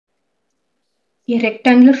A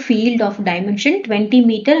rectangular field of dimension 20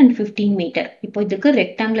 meter and 15 meter. இப்போ இதுக்கு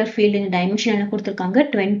rectangular field in dimension என்ன கொடுத்திருக்காங்க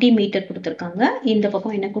 20 meter கொடுத்திருக்காங்க. இந்த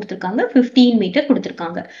பக்கம் என்ன கொடுத்திருக்காங்க 15 meter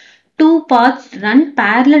கொடுத்திருக்காங்க. Two paths run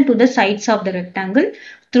parallel to the sides of the rectangle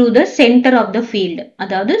through the center of the field.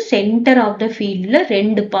 அதாவது center of the fieldல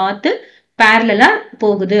ரெண்டு path parallel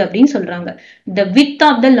போகுது அப்படின்னு சொல்றாங்க. The width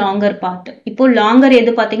of the longer path. இப்போ longer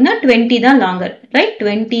எது பாத்தீங்கன்னா 20 தான் longer, right?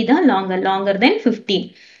 20 தான் longer than 15.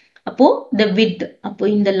 அப்போ the width, அப்போ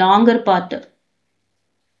இந்த longer path.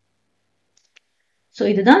 So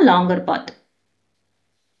இதுதான் longer path.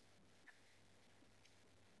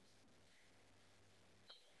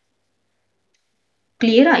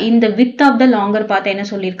 Clear? இந்த width of the longer path என்ன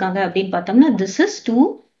சொல்லிருக்காங்க அப்படின்னு பார்த்தோம்னா this is 2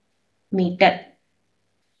 meter.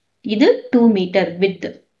 இது 2 meter width.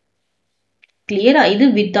 Clear? இது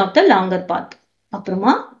width of the longer path.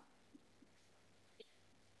 அப்புறமா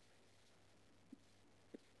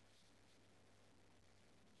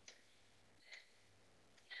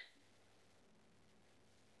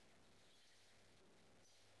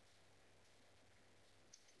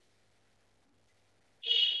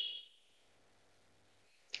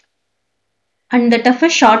and that of a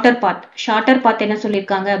shorter path. Shorter path என்ன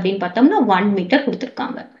சொல்லிருக்காங்க அப்படின்னு பார்த்தோம்னா 1 meter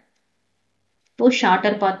கொடுத்திருக்காங்க. இப்போ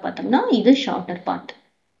shorter path பார்த்தோம்னா இது shorter path.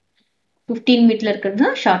 15 meter இருக்கிறது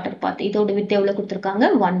தான் shorter path. இதோட width எவ்வளவு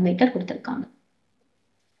கொடுத்திருக்காங்க 1 meter கொடுத்திருக்காங்க.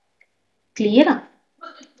 கிளியரா?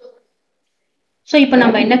 So இப்போ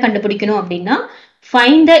நம்ம என்ன கண்டுபிடிக்கணும் அப்படின்னா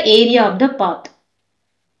find the area of the path.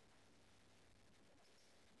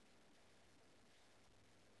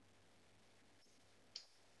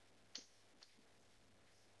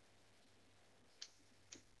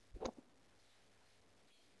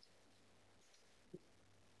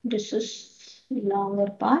 This is longer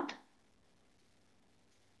path.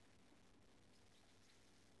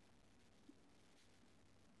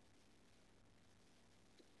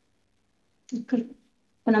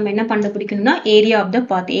 இப்போ நம்ம என்ன கண்டுபிடிக்கணும்னா area of the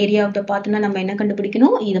path. Area of the பாத்னா நம்ம என்ன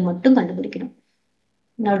கண்டுபிடிக்கணும் இது மட்டும் கண்டுபிடிக்கணும்.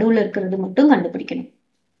 நடுவுல இருக்கிறது மட்டும் கண்டுபிடிக்கணும்.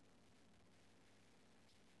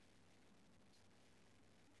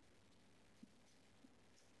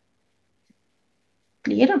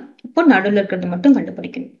 கிளியரா? இப்போ நடுவுல இருக்கிறது மட்டும்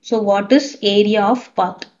கண்டுபிடிக்கணும். So what is area of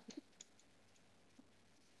path?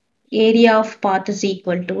 Area of path is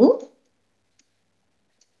equal to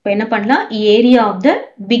இப்போ என்ன பண்ணலாம் area of the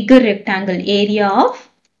bigger rectangle. Area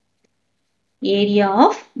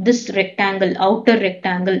of this rectangle, outer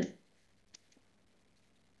rectangle.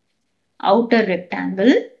 Outer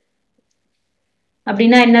rectangle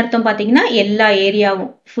அப்படின்னா என்ன அர்த்தம் பாத்தீங்கன்னா எல்லா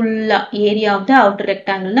ஏரியாவும் ஃபுல்லா ஏரியா ஆஃப் த அவுட்டர்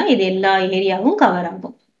ரெக்டாங்கிள்னா இது எல்லா ஏரியாவும் கவர்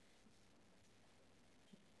ஆகும்.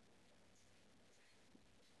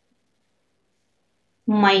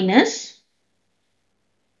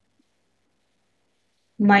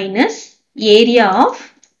 minus area of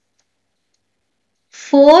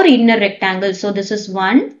 4 inner rectangles. So this is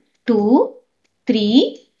 1, 2, 3,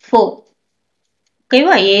 4.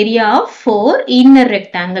 ஓகேவா? Area of 4 inner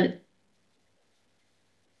rectangle.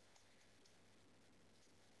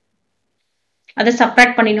 அதை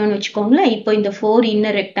சப்ராக்ட் பண்ணினோம்னு வச்சுக்கோங்களேன். இப்போ இந்த 4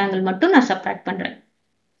 இன்னர் ரெக்டாங்கிள் மட்டும் நான் சப்ராக்ட் பண்றேன்.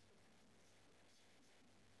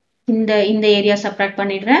 இந்த ஏரியா சப்ராக்ட்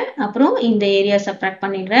பண்ணிடுறேன். அப்புறம் இந்த ஏரியா சப்ராக்ட்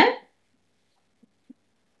பண்ணிடுறேன்.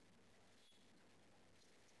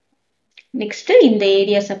 நெக்ஸ்ட் இந்த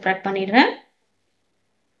ஏரியா சப்ராக்ட் பண்ணிடுறேன்.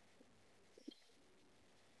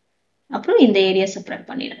 அப்புறம் இந்த ஏரியா சப்ராக்ட்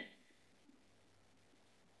பண்ணிடுறேன்.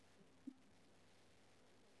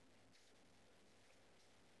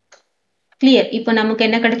 கிளியர்? இப்போ நமக்கு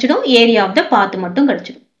என்ன கிடைச்சிடும் ஏரியா ஆஃப் த பாத் மட்டும்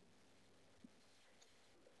கிடைச்சிடும்.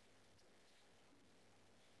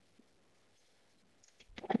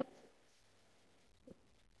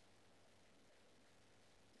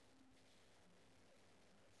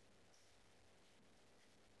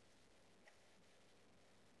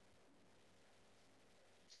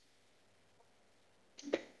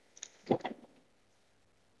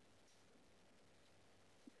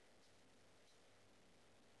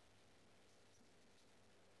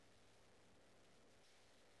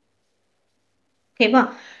 ஓகேவா?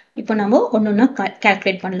 இப்போ நம்ம ஒன்னொன்னா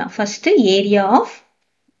கால்குலேட் பண்ணலாம். First area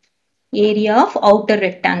of outer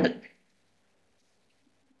rectangle.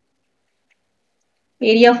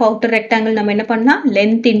 Area of outer rectangle நம்ம என்ன பண்ணலாம்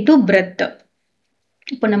லென்த் இன்டூ பிரெத்.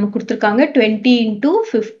 இப்போ நம்ம கொடுத்திருக்காங்க 20 into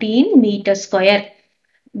 15 meter square.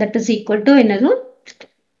 That is equal to என்னது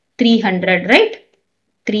 300, right?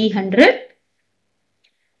 300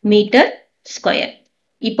 meter square.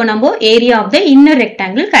 இப்போ நம்ம area of the inner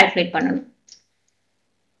rectangle calculate பண்ணணும்.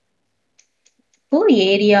 இப்போ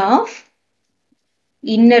area of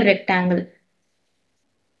inner rectangle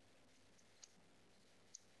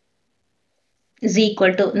is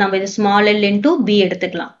equal to நம்ம இது small l into b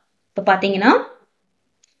எடுத்துக்கலாம். இப்போ பாத்தீங்கன்னா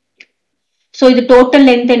so இது total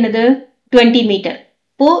length என்னது 20 meter.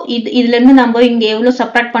 இப்போ இதுல இருந்து நம்ம இங்க எவ்வளவு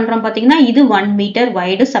subtract பண்றோம் பாத்தீங்கன்னா இது 1 meter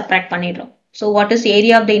wide subtract பண்ணிடுறோம். So what is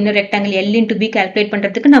area of the inner rectangle L into B calculate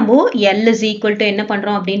பண்றதுக்கு நம்ம L is equal to என்ன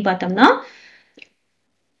பண்றோம் அப்படின்னு பார்த்தோம்னா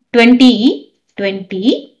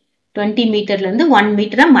 20 மீட்டர்ல இருந்து 1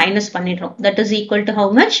 மீட்டரை மைனஸ் பண்ணிடுறோம். That is equal to how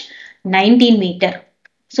much? 19 metre.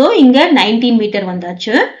 So இங்க 19 மீட்டர்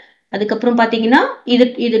வந்தாச்சு. அதுக்கப்புறம் பாத்தீங்கன்னா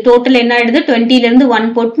இது டோட்டல் என்ன ஆயிடுது 20ல இருந்து 1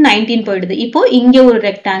 போட்டு 19 போயிடுது. இப்போ இங்க ஒரு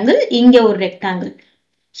ரெக்டாங்கிள் இங்க ஒரு ரெக்டாங்கிள்.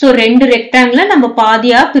 So ரெண்டு ரெக்டாங்கிள நம்ம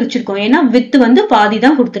பாதியா பிரிச்சிருக்கோம். ஏன்னா width வந்து பாதி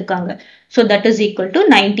தான் கொடுத்திருக்காங்க. So that is equal to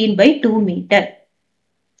 19/2 metre.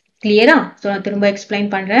 கிளியரா? So நான் திரும்ப எக்ஸ்பிளைன்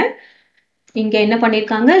பண்றேன். இங்க என்ன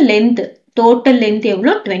பண்ணிருக்காங்க லென்த் டோட்டல் லென்த்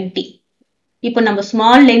எவ்வளோ 20. இப்போ நம்ம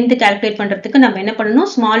ஸ்மால் லென்த் கால்குலேட் பண்றதுக்கு நம்ம என்ன பண்ணணும்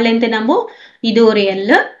ஸ்மால் லென்த் நம்ம இது ஒரு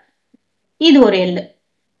எல் இது ஒரு எல்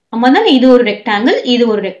ஆமா தானே இது ஒரு ரெக்டாங்கிள் இது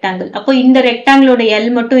ஒரு ரெக்டாங்கிள். அப்போ இந்த ரெக்டாங்கிளோட எல்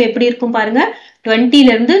மட்டும் எப்படி இருக்கும் பாருங்க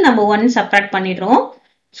 20ல இருந்து நம்ம 1 சப்ராக்ட் பண்ணிடுறோம்.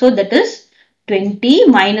 So that is 20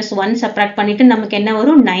 minus 1 subtract பண்ணிட்டு நமக்கு என்ன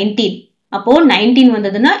வரும் 19. அப்போ 19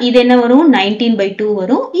 வந்ததுன்னா இது என்ன வரும் 19/2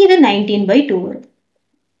 வரும் இது 19/2 வரும்.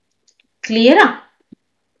 கிளியரா?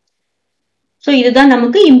 So இதுதான்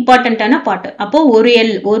நமக்கு இம்பார்ட்டன்டான பார்ட். அப்போ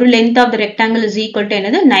ஒரு length of the rectangle is equal to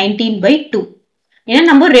என்னது 19/2. ஏன்னா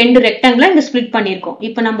நம்ம ரெண்டு ரெக்டாங்கிளா இங்க ஸ்ப்ளிட் பண்ணிருக்கோம்.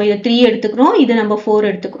 இப்போ நம்ம இத 3 எடுத்துக்கிறோம் இது நம்ம 4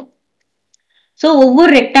 எடுத்துக்கிறோம். So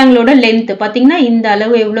ஒவ்வொரு ரெக்டாங்கிளோட லென்த் பாத்தீங்கன்னா இந்த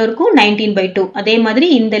அளவு எவ்வளவு இருக்கும் 19/2. அதே மாதிரி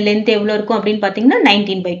இந்த லென்த் எவ்வளவு இருக்கும் அப்படின்னு பாத்தீங்கன்னா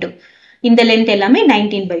 19/2. இந்த லென்த் எல்லாமே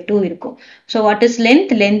 19/2 இருக்கும். So what is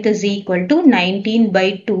length? Length is equal to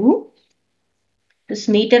 19/2. This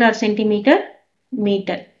meter or centimeter?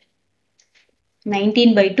 Meter.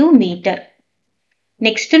 19/2 meter.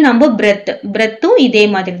 Next நம்ம breadth. breadthம் இதே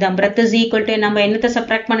மாதிரி தான். breadth is equal to நம்ம என்னத்தை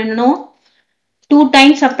subtract பண்ணணும் 2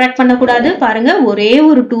 times subtract பண்ணக்கூடாது. பாருங்க ஒரே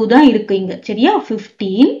ஒரு 2 தான் இருக்கு இங்க. சரியா?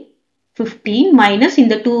 15 minus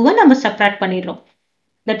இந்த 2 நம்ம subtract பண்ணிடுறோம்.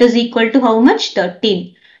 That is equal to how much? 13.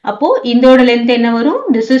 அப்போ இதோட length என்ன வரும்?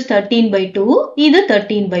 This is 13/2. இது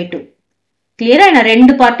 13/2. கிளியரா? நான்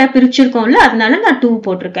ரெண்டு பார்ட்டா பிரிச்சிருக்கோம்ல அதனால நான் 2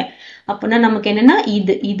 போட்டிருக்கேன். அப்போனா நமக்கு என்னன்னா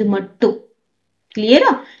இது மட்டும்.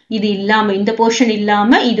 கிளியரா? இது இல்லாம இந்த போர்ஷன்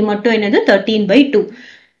இல்லாம இது மட்டும் என்னது 13/2.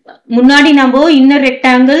 முன்னாடி நம்ம இன்னர்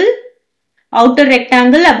ரெக்டாங்கிள் outer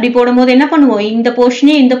rectangle அப்படி போடும்போது என்ன பண்ணுவோம் இந்த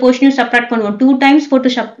போர்ஷனையும் subtract பண்ணுவோம் 2 times போட்டு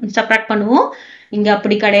subtract பண்ணுவோம். இங்க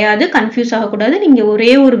அப்படி கிடையாது கன்ஃபியூஸ் ஆகக்கூடாது. நீங்க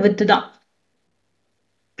ஒரே ஒரு width தான்.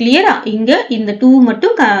 கிளியரா? இங்க இந்த 2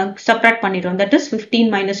 மட்டும் subtract பண்ணிடுறோம். That is 15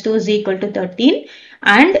 minus 2 is equal to 13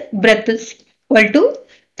 and breadth is equal to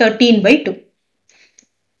 13/2.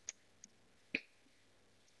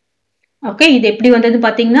 Okay, இது எப்படி வந்தது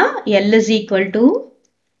பாத்தீங்கன்னா L is equal to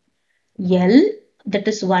L that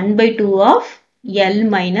is 1/2 of L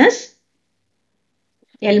minus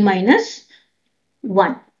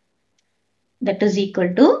 1 that is equal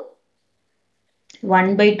to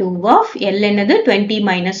 1/2 of L என்னது 20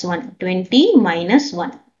 minus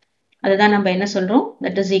 1 அதுதான் நம்ம என்ன சொல்றோம்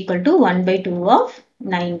that is equal to 1/2 of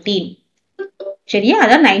 19. சரியா?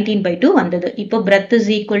 அதான் 19/2 வந்தது. இப்போ breadth is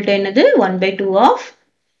equal to என்னது 1/2 of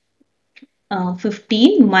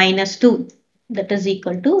 15 minus 2 that is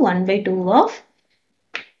equal to 1/2 of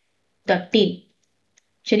 13.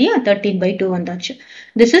 சரியா? 13/2 வந்தாச்சு.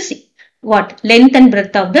 This is what? Length and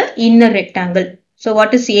breadth of the inner rectangle. So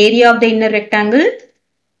what is area of the inner rectangle?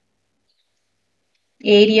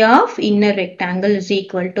 Area of inner rectangle is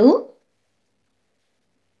equal to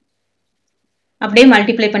அப்படியே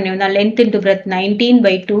multiply பண்ணிவந்தா length into breadth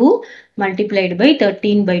 19/2 multiplied by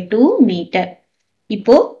 13/2 meter.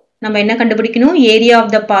 இப்போ நம்ம என்ன கண்டுபிடிக்கணும் area of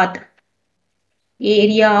the path.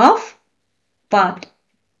 Area of path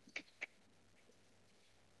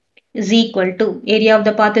is equal to area of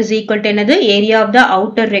the path is equal to என்னது area of the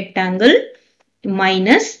outer rectangle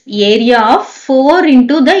minus area of 4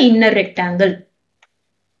 into the inner rectangle.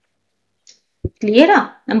 கிளியரா?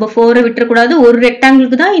 நம்ம 4 விட்டுறக்கூடாது. ஒரு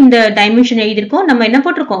ரெக்டாங்கிளுக்கு தான் இந்த டைமென்ஷன் எழுதியிருக்கோம். நம்ம என்ன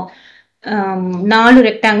போட்டிருக்கோம் 4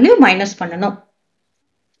 ரெக்டாங்கிளையும் மைனஸ் பண்ணணும்.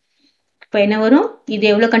 இப்போ என்ன வரும் இது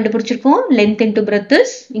எவ்வளவு கண்டுபிடிச்சிருக்கோம் length into breadth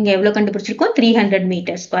is இங்க எவ்வளவு கண்டுபிடிச்சிருக்கோம் 300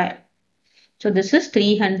 meter square. So this is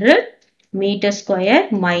 300 meter square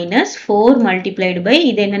minus 4 multiplied by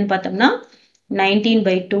இது என்னன்னு பார்த்தோம்னா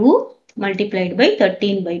 19/2 multiplied by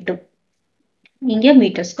 13/2 இங்க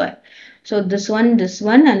meter square. So this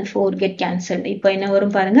one and 4 get cancelled. இப்போ என்ன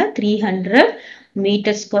வரும் பாருங்க 300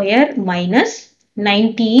 meter square minus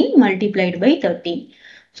 19 multiplied by 13.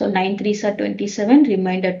 So 9 3s are 27,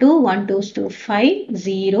 remainder 2, 1 2s to 5,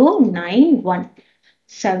 0, 9, 1,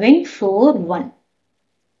 7, 4, 1.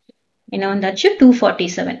 என்ன வந்தாச்சு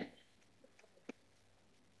 247.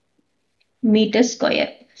 meter square.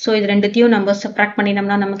 So இது ரெண்டுத்தையும் நம்ம subtract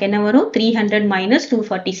பண்ணினோம்னா நமக்கு என்ன வரும்? 300 minus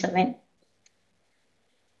 247.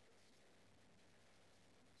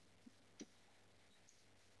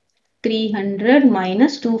 300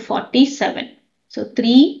 minus 247. So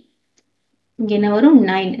 3 இங்க என்ன வரும்?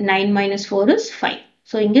 9. 9 minus 4 is 5.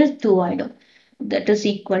 So இங்க 2 ஆயிடும். That is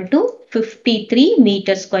equal to 53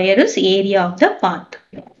 meter square is area of the path.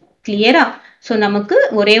 Clear? So நமக்கு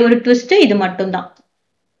ஒரே ஒரு twist இது மட்டும்தான்.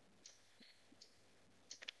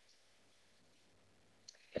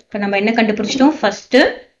 இப்ப நம்ம என்ன கண்டுபிடிச்சிட்டோம்? First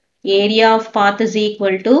area of path is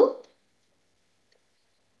equal to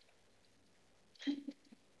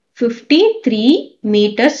 53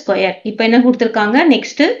 meter square. இப்ப என்ன கொடுத்திருக்காங்க?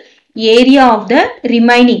 Next area of the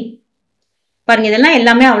remaining. பாருங்க இதெல்லாம்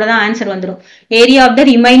எல்லாமே அவ்வளவுதான் ஆன்சர் வந்துரும். area of the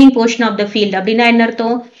remaining portion of the field அப்படின்னா என்ன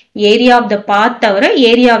அர்த்தம்? area of the path தவிர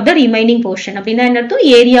area of the remaining portion அப்படின்னா என்ன அர்த்தம்?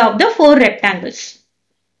 area of the 4 rectangles.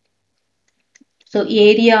 So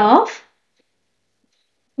area of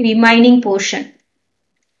remaining portion.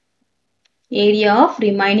 Area of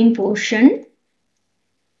remaining portion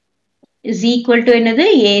is equal to என்னது?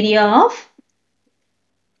 Area of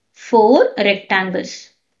 4 rectangles.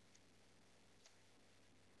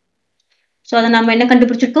 So அதை நம்ம என்ன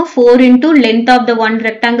கண்டுபிடிச்சிருக்கோம்? 4 into length of the one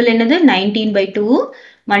rectangle என்னது? 19/2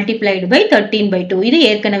 multiplied by 13/2. இது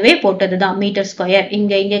ஏற்கனவே போட்டதுதான் மீட்டர் ஸ்கொயர்.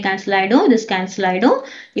 இங்க கேன்சல் ஆயிடும், இது கேன்சல் ஆயிடும்.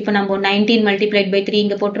 இப்போ நம்ம 19 multiplied by 3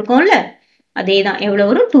 இங்க போட்டிருக்கோம்ல, அதேதான். எவ்வளவு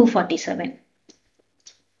வரும்? 247.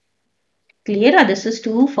 Clear? This is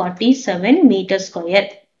 247 meter square.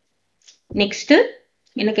 Next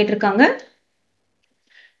என்ன கேட்டிருக்காங்க?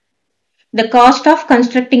 The cost of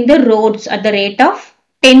constructing the roads at the rate of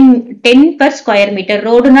 10 per square meter.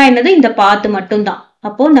 ரோடுனா என்னது? இந்த பாத் மட்டும்தான்.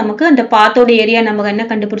 அப்போ நமக்கு அந்த பாத்தோட ஏரியா நம்ம என்ன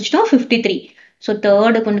கண்டுபிடிச்சிட்டோம்? 53. So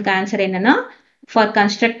third குனுக்கு ஆன்சர் என்னன்னா, for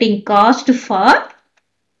constructing cost for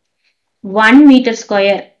 1 meter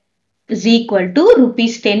square is equal to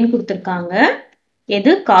rupees 10 கொடுத்திருக்காங்க.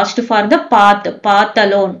 எது? cost for the path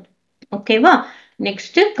alone. ஓகேவா?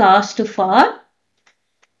 Next cost for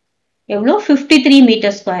எவ்வளோ? 53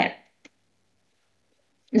 meter square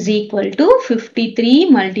is equal to 53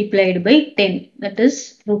 multiplied by 10. That is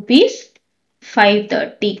rupees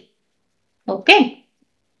 530. Okay.